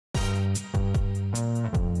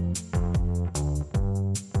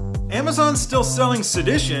Amazon's still selling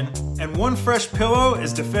Sedition, and One Fresh Pillow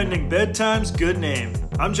is defending bedtime's good name.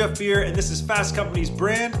 I'm Jeff Beer, and this is Fast Company's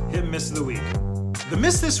brand hit miss of the week. The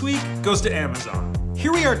miss this week goes to Amazon.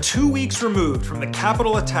 Here we are 2 weeks removed from the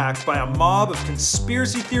Capitol attack by a mob of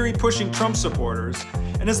conspiracy theory pushing Trump supporters,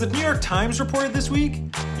 and as the New York Times reported this week,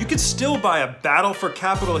 you could still buy a Battle for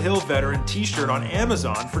Capitol Hill veteran t-shirt on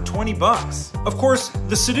Amazon for 20 bucks. Of course,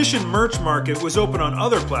 the Sedition merch market was open on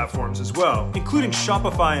other platforms as well, including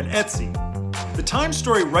Shopify and Etsy. The Times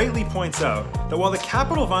story rightly points out that while the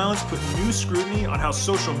Capitol violence put new scrutiny on how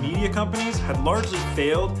social media companies had largely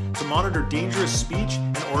failed to monitor dangerous speech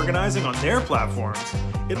and organizing on their platforms,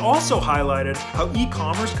 it also highlighted how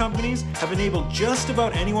e-commerce companies have enabled just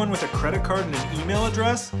about anyone with a credit card and an email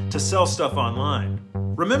address to sell stuff online.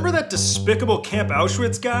 Remember that despicable Camp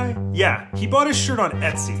Auschwitz guy? Yeah, he bought his shirt on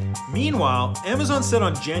Etsy. Meanwhile, Amazon said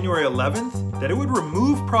on January 11th that it would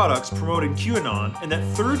remove products promoting QAnon and that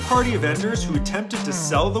third-party vendors who attempted to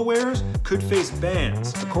sell the wares could face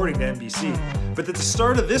bans, according to NBC. But at the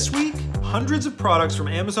start of this week, hundreds of products from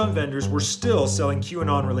Amazon vendors were still selling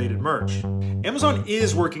QAnon-related merch. Amazon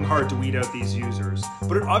is working hard to weed out these users,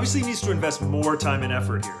 but it obviously needs to invest more time and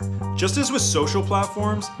effort here. Just as with social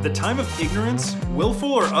platforms, the time of ignorance,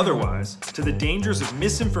 willful or otherwise, to the dangers of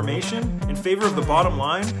misinformation in favor of the bottom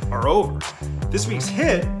line are over. This week's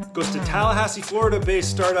hit goes to Tallahassee, Florida-based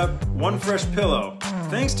startup One Fresh Pillow.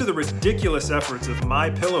 Thanks to the ridiculous efforts of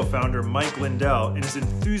MyPillow founder Mike Lindell and his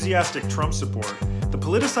enthusiastic Trump support, the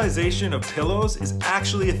politicization of pillows is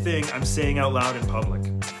actually a thing I'm saying out loud in public.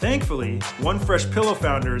 Thankfully, One Fresh Pillow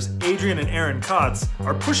founders Adrian and Aaron Kotz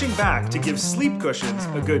are pushing back to give sleep cushions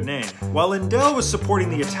a good name. While Lindell was supporting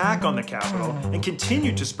the attack on the Capitol and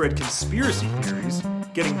continued to spread conspiracy theories,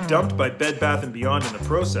 getting dumped by Bed Bath & Beyond in the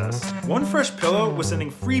process, One Fresh Pillow was sending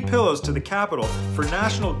free pillows to the Capitol for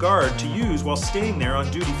National Guard to use while staying there on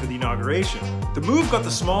duty for the inauguration. The move got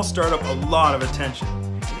the small startup a lot of attention,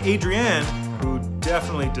 and Adrienne, who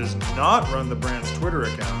definitely does not run the brand's Twitter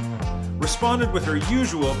account, responded with her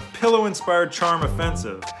usual pillow-inspired charm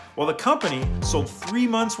offensive, while the company sold 3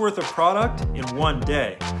 months worth of product in 1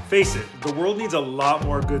 day. Face it, the world needs a lot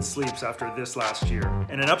more good sleeps after this last year,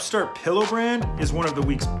 and an upstart pillow brand is one of the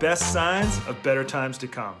week's best signs of better times to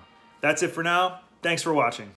come. That's it for now. Thanks for watching.